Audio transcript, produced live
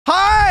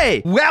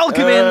Hey,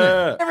 welcome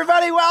in.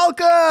 Everybody,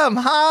 welcome.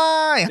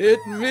 Hi.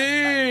 It's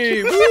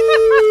me.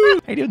 How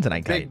you doing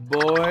tonight, Kite? Big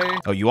boy.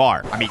 Oh, you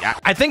are. I mean,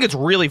 I think it's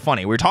really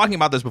funny. We were talking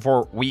about this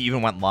before we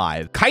even went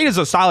live. Kite is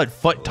a solid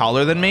foot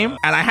taller than me, and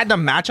I had to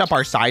match up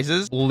our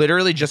sizes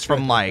literally just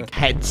from like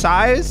head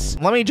size.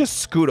 Let me just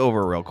scoot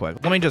over real quick.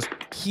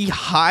 He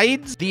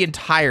hides the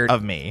entire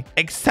of me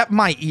except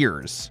my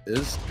ears.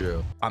 It's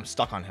true. I'm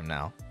stuck on him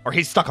now. Or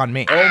he's stuck on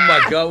me. Oh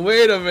my God,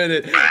 wait a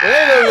minute.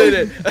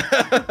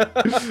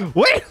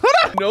 Wait, hold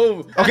up.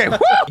 No. Okay,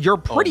 you're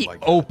pretty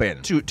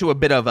open to a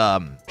bit of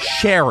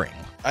sharing.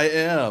 I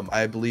am.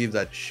 I believe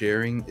that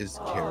sharing is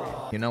caring.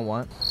 You know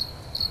what?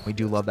 We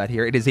do love that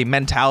here. It is a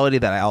mentality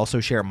that I also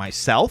share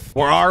myself.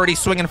 We're already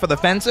swinging for the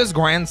fences,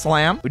 grand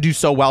slam. We do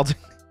so well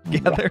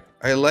together.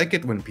 I like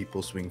it when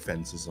people swing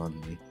fences on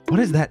me. What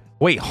is that?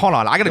 Wait, hold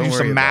on. I gotta do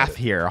some math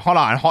here. Hold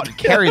on.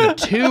 Carry the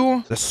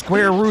 2, the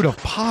square root of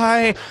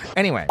pi.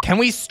 Anyway, can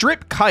we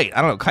strip Kite?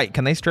 I don't know, Kite,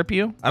 can they strip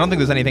you? I don't think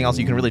there's anything else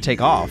you can really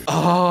take off.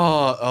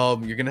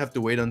 Oh, you're gonna have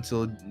to wait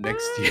until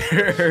next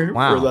year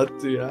for that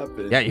to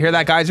happen. Yeah, you hear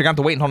that, guys? You're gonna have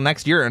to wait until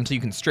next year until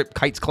you can strip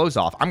Kite's clothes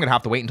off. I'm gonna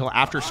have to wait until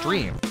after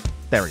stream.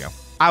 There we go.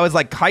 I was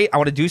like, Kite, I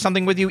want to do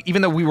something with you,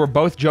 even though we were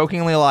both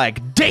jokingly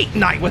like, date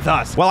night with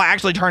us. Well, I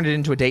actually turned it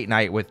into a date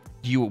night with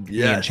you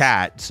in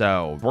chat.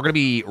 So we're going to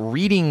be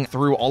reading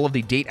through all of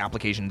the date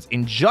applications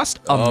in just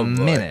a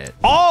minute.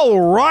 All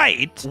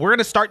right. We're going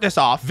to start this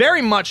off.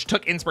 Very much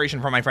took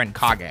inspiration from my friend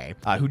Kage,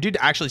 who did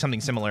actually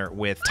something similar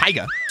with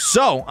Taiga.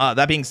 So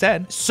that being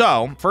said,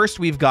 first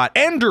we've got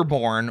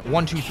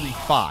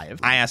Enderborn1235.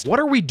 I asked, what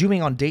are we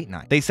doing on date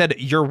night? They said,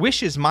 your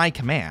wish is my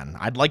command.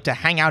 I'd like to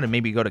hang out and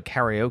maybe go to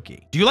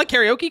karaoke. Do you like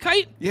karaoke,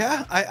 Kite?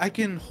 Yeah, I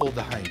can hold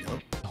the high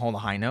note. Hold a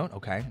high note?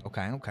 Okay.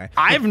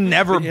 I've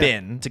never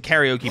been to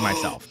karaoke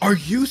myself. Are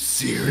you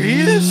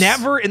serious?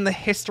 Never in the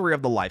history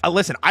of the life.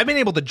 Listen, I've been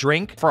able to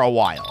drink for a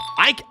while.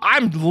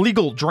 I'm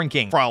legal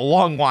drinking for a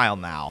long while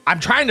now. I'm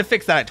trying to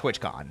fix that at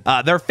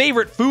TwitchCon. Their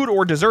favorite food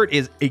or dessert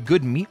is a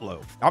good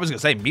meatloaf. I was gonna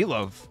say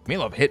meatloaf.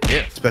 Meatloaf hit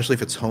it. Especially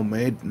if it's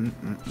homemade.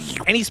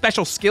 Any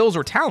special skills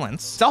or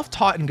talents?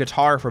 Self-taught in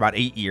guitar for about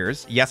 8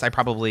 years. Yes, I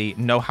probably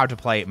know how to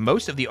play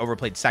most of the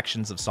overplayed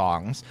sections of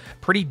songs.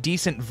 Pretty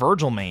decent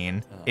Virgil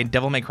main in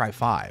Devil May Cry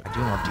 5. I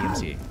do love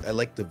DMC. I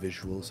like the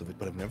visuals of it,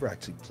 but I've never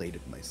actually played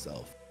it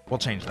myself. We'll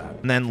change that.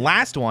 And then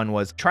last one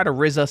was try to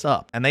rizz us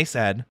up. And they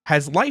said,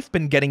 has life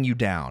been getting you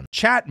down?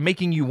 Chat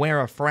making you wear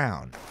a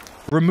frown?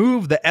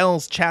 Remove the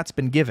L's chat's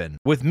been given.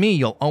 With me,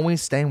 you'll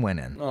always stay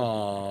winning.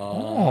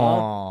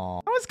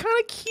 Aww. That was kind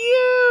of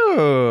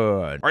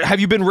cute.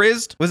 Have you been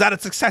rizzed? Was that a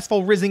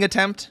successful rizzing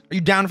attempt? Are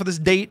you down for this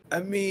date?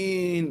 I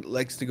mean,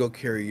 likes to go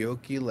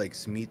karaoke,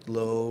 likes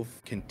meatloaf,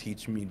 can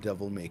teach me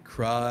Devil May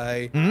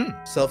Cry.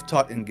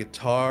 Self-taught in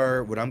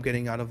guitar. What I'm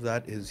getting out of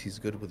that is he's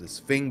good with his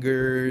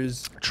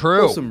fingers.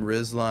 True. Some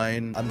Riz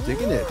line. I'm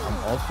digging it. I'm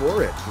all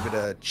for it. Give it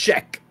a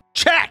check.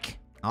 Check.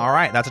 All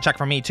right, that's a check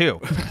from me too.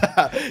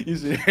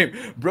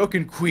 Username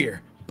Broken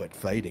Queer, but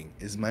fighting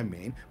is my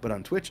main. But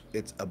on Twitch,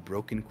 it's a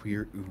Broken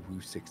Queer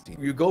Uwu 16.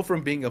 You go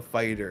from being a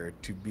fighter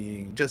to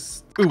being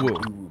just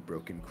Uwu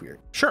Broken Queer.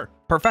 Sure,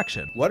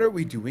 perfection. What are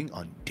we doing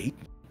on date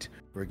night?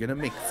 We're gonna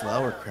make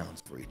flower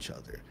crowns for each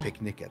other,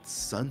 picnic at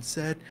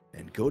sunset,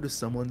 and go to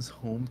someone's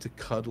home to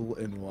cuddle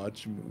and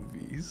watch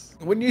movies.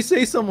 When you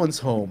say someone's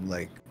home,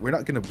 like, we're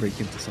not gonna break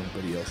into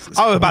somebody else's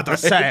I was about to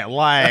say,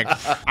 like,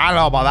 I don't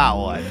know about that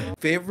one.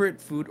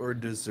 Favorite food or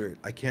dessert?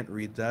 I can't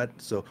read that,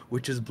 so,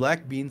 which is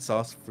black bean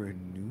sauce for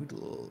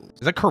noodles.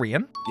 Is it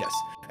Korean? Yes.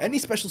 Any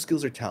special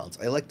skills or talents?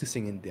 I like to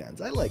sing and dance.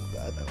 I like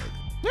that.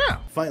 Yeah.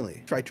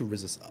 Finally, try to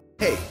rizz us up.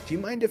 Hey, do you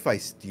mind if I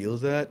steal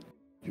that?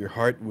 Your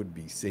heart would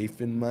be safe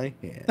in my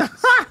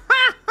hands.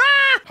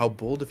 How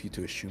bold of you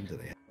to assume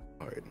that I have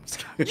a heart.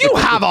 You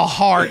have a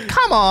heart.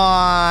 Come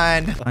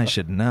on. I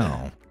should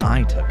know.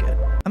 I took it.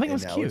 I think it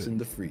was cute. It's in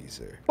the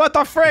freezer. What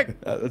the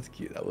frick? That's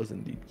cute. That was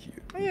indeed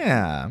cute.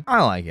 Yeah,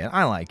 I like it.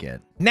 I like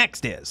it.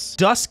 Next is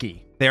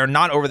Dusky. They are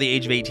not over the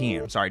age of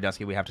 18. I'm sorry,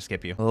 Dusky, we have to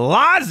skip you.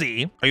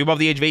 Lazi, are you above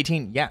the age of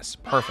 18? Yes,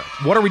 perfect.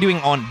 What are we doing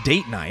on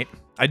date night?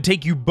 I'd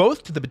take you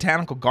both to the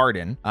botanical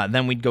garden.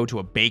 Then we'd go to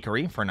a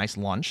bakery for a nice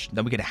lunch.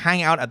 Then we could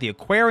hang out at the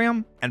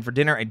aquarium. And for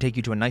dinner, I'd take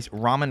you to a nice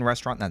ramen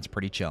restaurant that's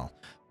pretty chill.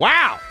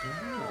 Wow.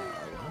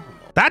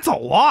 That's a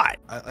lot.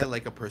 I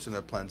like a person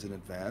that plans in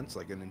advance,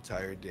 like an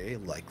entire day,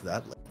 like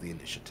that, like the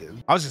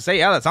initiative. I was gonna say,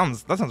 yeah, that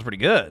sounds pretty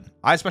good.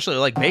 I especially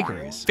like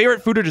bakeries.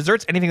 Favorite food or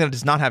desserts? Anything that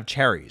does not have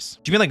cherries.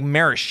 Do you mean like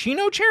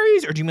maraschino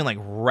cherries or do you mean like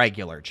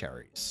regular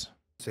cherries?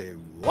 Say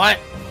what?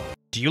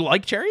 Do you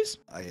like cherries?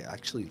 I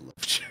actually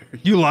love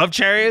cherries. You love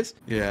cherries?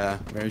 Yeah,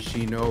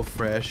 maraschino,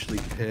 freshly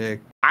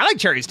picked. I like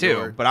cherries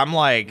too, but I'm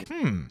like,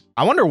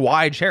 I wonder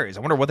why cherries. I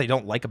wonder what they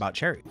don't like about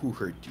cherries. Who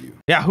hurt you?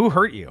 Yeah, who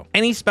hurt you?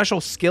 Any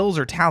special skills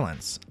or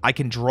talents? I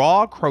can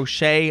draw,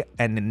 crochet,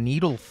 and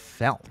needle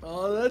felt.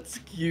 Oh, that's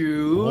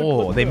cute.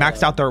 Oh, they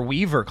maxed out their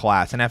Weaver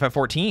class in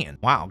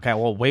FF14. Wow, okay,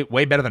 well,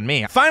 way better than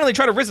me. Finally,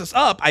 try to rizz us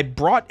up. I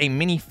brought a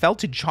mini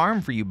felted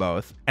charm for you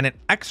both and an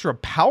extra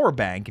power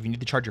bank if you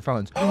need to charge your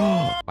phones.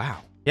 Oh, wow.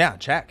 Yeah,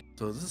 check.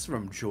 So this is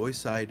from Joy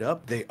Side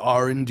Up. They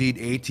are indeed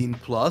 18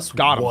 plus.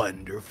 Got 'em.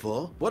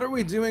 Wonderful. What are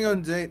we doing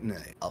on date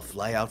night? I'll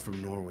fly out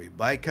from Norway.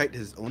 Buy Kite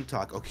his own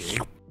taco. Okay.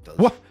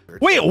 What?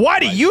 Wait, why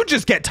do you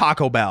just get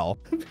Taco Bell?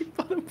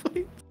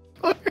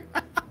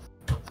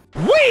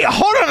 Wait,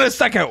 hold on a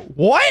second.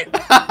 What?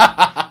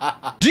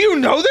 Do you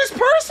know this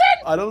person?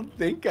 I don't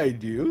think I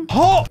do.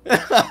 Oh,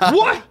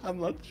 what? I'm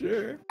not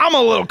sure. I'm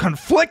a little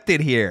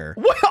conflicted here.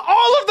 What?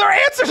 All of their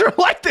answers are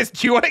like this.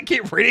 Do you want to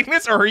keep reading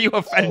this or are you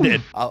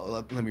offended?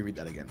 Let me read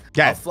that again.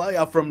 Okay. I'll fly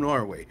out from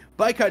Norway,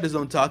 buy Kite his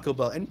own Taco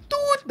Bell, and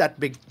toot that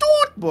big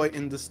toot boy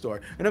in the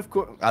store. And of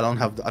course,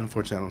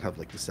 unfortunately, I don't have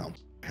like the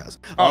sound. Has.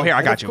 Oh, here,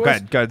 I got you.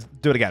 Good.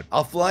 Do it again.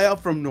 I'll fly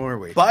out from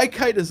Norway, buy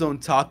Kite his own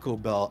Taco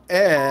Bell,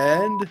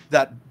 and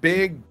that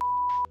big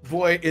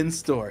boy in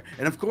store.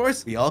 And of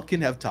course, we all can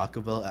have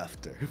Taco Bell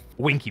after.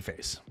 Winky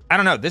face. I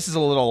don't know. This is a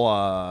little,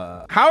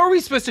 how are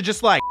we supposed to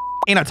just like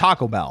in a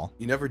Taco Bell?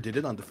 You never did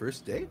it on the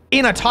first date?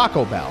 In a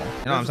Taco Bell.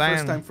 You know what I'm saying?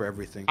 First time for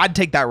everything. I'd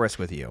take that risk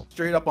with you.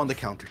 Straight up on the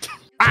counter.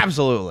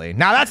 Absolutely.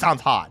 Now that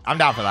sounds hot. I'm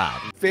down for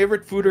that.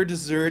 Favorite food or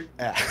dessert?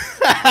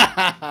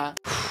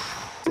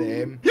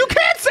 Same. You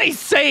can't say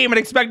same and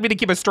expect me to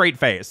keep a straight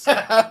face. You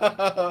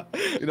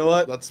know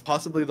what? That's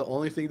possibly the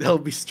only thing that'll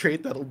be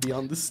straight that'll be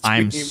on the stream.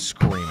 I'm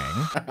screaming.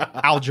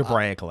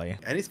 Algebraically.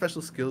 Any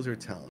special skills or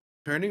talent?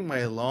 Turning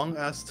my long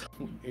ass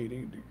tongue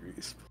 80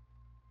 degrees.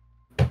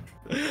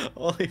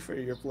 Only for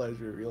your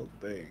pleasure, real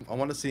thing. I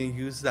want to see you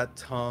use that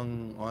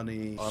tongue on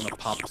a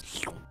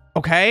popsicle.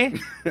 Okay.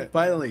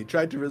 Finally,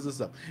 tried to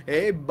resist up.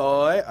 Hey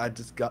boy, I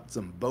just got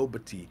some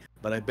boba tea,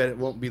 but I bet it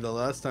won't be the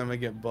last time I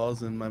get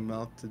balls in my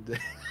mouth today.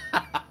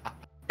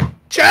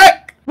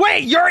 Check!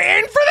 Wait, you're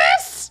in for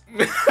this?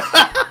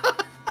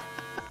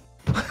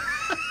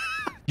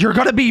 You're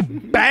gonna be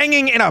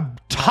banging in a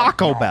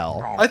Taco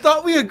Bell. I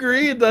thought we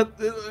agreed that,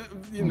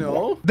 you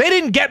know. They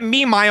didn't get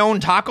me my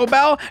own Taco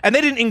Bell, and they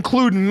didn't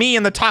include me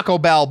in the Taco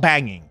Bell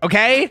banging,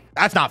 okay?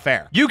 That's not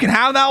fair. You can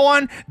have that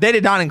one. They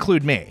did not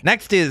include me.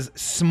 Next is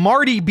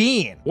Smarty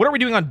Bean. What are we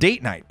doing on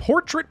date night?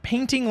 Portrait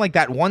painting like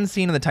that one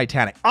scene in the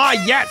Titanic. Ah,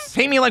 yes.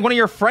 Paint me like one of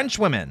your French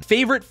women.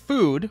 Favorite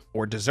food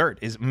or dessert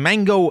is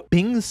mango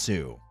bingsu.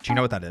 Do you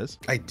know what that is?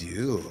 I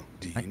do.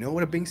 Do you know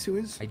what a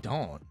bingsu is? I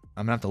don't.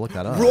 I'm gonna have to look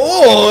that up.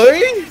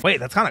 Roy! Wait,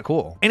 that's kind of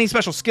cool. Any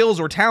special skills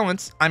or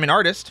talents? I'm an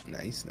artist.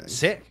 Nice.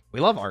 Sick. We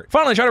love art.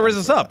 Finally, try to raise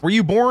us up. Were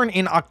you born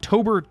in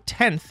October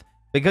 10th?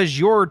 Because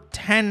you're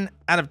 10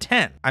 out of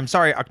 10. I'm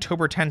sorry,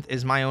 October 10th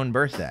is my own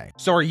birthday.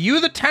 So are you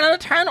the 10 out of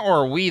 10 or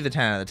are we the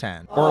 10 out of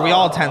 10? Or are we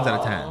all 10s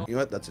out of 10? You know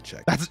what? That's a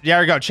check. There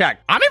we go,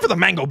 check. I'm in for the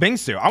mango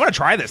bingsu. I want to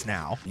try this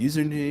now.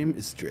 Username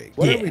is Drake.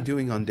 What are we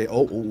doing on day?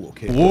 Oh,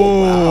 okay. Whoa.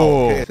 Oh,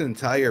 wow. Okay. That's an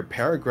entire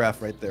paragraph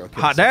right there.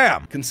 Okay. Hot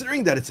damn.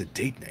 Considering that it's a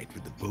date night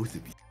with the both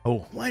of you,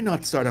 why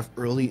not start off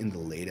early in the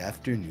late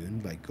afternoon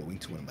by going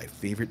to one of my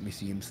favorite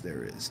museums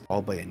there is,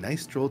 followed by a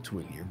nice stroll to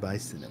a nearby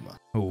cinema.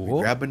 We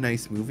grab a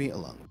nice movie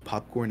along with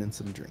popcorn and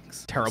some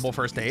drinks. Terrible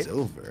first date. It's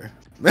over.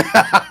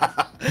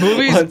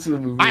 Movies?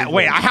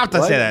 Wait, I have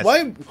to say this.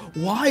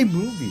 Why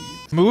movies?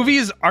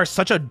 Movies are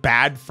such a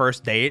bad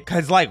first date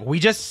because like we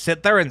just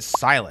sit there in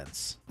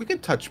silence. We can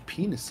touch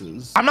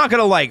penises. I'm not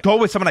gonna like go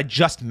with someone I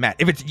just met.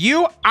 If it's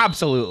you,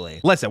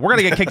 absolutely. Listen, we're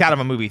gonna get kicked out of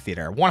a movie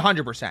theater,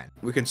 100%.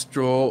 We can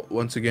stroll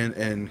once again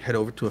and head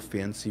over to a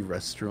fancy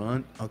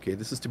restaurant. Okay,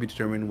 this is to be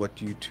determined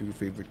what your two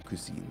favorite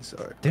cuisines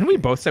are. Didn't we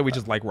both say we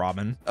just like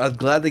ramen? I'd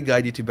gladly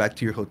guide you back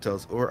to your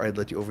hotels, or I'd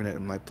let you overnight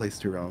in my place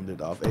to round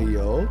it off. Hey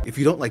yo, if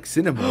you don't like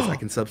cinemas, I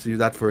can substitute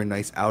that for a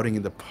nice outing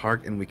in the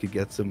park, and we could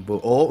get some.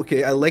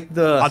 Okay, I like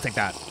the. I'll take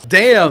that.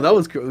 Damn, that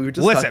was cool. We were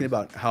just talking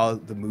about how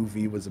the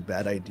movie was a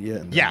bad idea,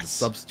 and the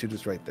substitute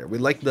is right there. We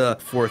like the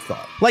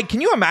forethought. Like,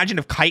 can you imagine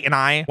if Kite and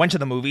I went to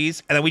the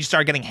movies and then we just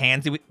started getting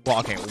handsy? Well,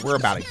 okay, we're a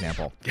bad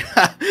example.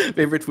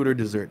 Favorite food or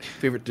dessert?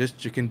 Favorite dish: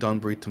 chicken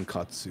donburi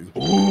tonkatsu.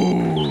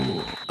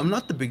 Ooh. I'm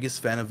not the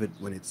biggest fan of it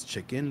when it's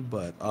chicken,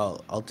 but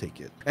I'll take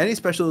it. Any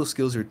special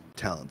skills or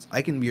talents?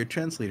 I can be your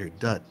translator.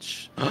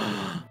 Dutch.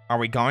 Are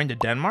we going to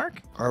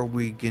Denmark? Are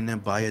we gonna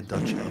buy a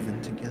Dutch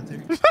oven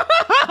together?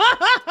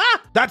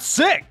 That's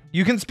sick.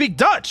 You can speak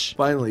Dutch.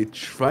 Finally,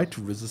 try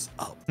to resist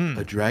up.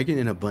 A dragon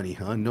and a bunny,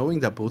 huh? Knowing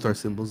that both are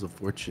symbols of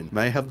fortune.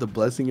 May I have the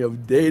blessing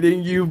of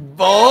dating you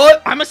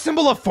both? I'm a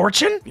symbol of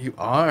fortune? You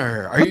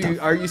are.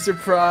 Are you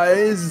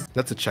surprised?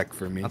 That's a check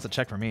for me. That's a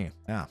check for me.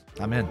 Yeah,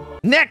 I'm in.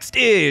 Next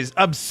is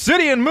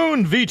Obsidian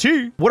Moon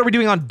VT. What are we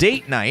doing on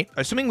date night?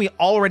 Assuming we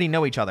already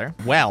know each other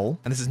well,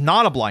 and this is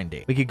not a blind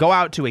date, we could go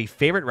out to a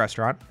favorite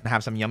restaurant and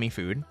have some yummy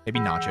food, maybe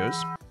nachos.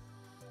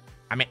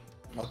 I mean,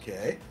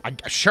 okay.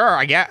 Not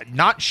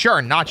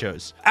sure,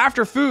 nachos.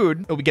 After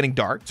food, it'll be getting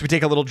dark, so we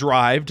take a little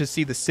drive to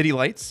see the city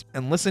lights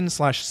and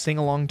listen/sing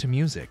along to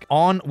music.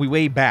 On we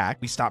way back,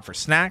 we stop for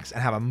snacks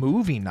and have a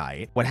movie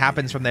night. What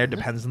happens from there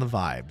depends on the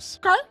vibes.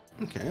 Okay.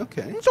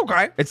 It's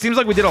okay. It seems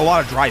like we did a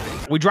lot of driving.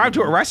 We drive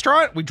to a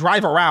restaurant, we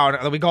drive around,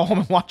 and then we go home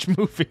and watch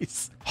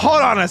movies.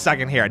 Hold on a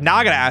second here. Now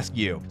I gotta ask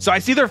you. So I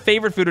see their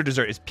favorite food or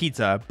dessert is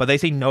pizza, but they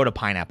say no to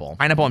pineapple.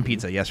 Pineapple and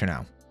pizza, yes or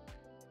no?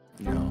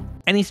 No.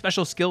 Any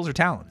special skills or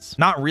talents?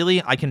 Not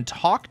really. I can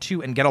talk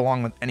to and get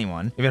along with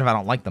anyone, even if I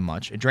don't like them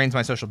much. It drains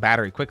my social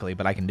battery quickly,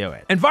 but I can do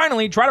it. And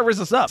finally, try to rizz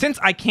us up. Since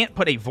I can't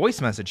put a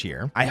voice message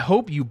here, I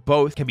hope you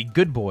both can be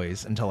good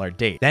boys until our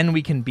date. Then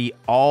we can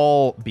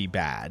all be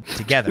bad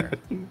together.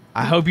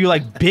 I hope you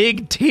like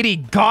big titty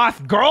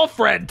goth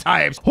girlfriend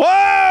types. Whoa!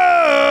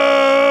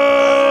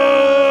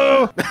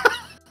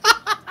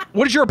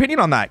 What is your opinion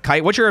on that,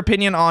 Kite? What's your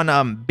opinion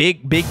on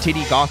big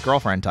titty goth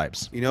girlfriend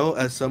types? You know,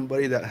 as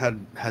somebody that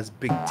has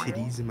big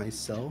titties in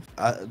myself,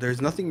 there's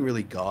nothing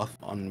really goth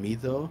on me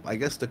though. I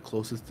guess the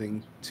closest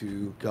thing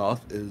to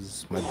goth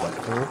is my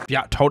butthole.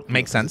 Yeah,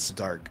 makes sense. It's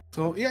dark.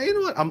 So yeah, you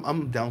know what?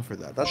 I'm down for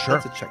that. That's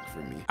a check for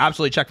me.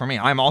 Absolutely check for me.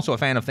 I'm also a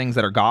fan of things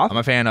that are goth. I'm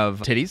a fan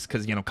of titties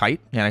because, you know,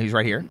 Kite, he's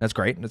right here. That's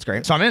great. That's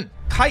great. So I'm in.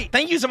 Kite,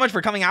 thank you so much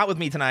for coming out with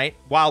me tonight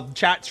while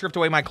chat stripped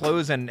away my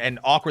clothes and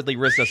awkwardly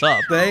rizzed us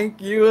up.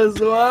 Thank you as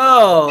well.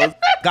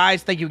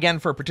 Guys, thank you again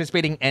for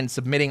participating and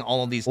submitting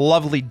all of these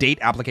lovely date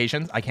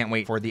applications. I can't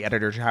wait for the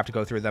editor to have to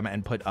go through them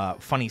and put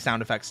funny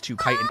sound effects to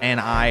Kite and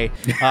I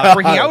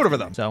freaking out over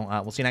them. So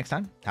we'll see you next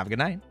time. Have a good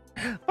night.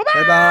 Bye-bye.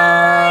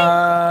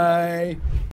 Bye-bye.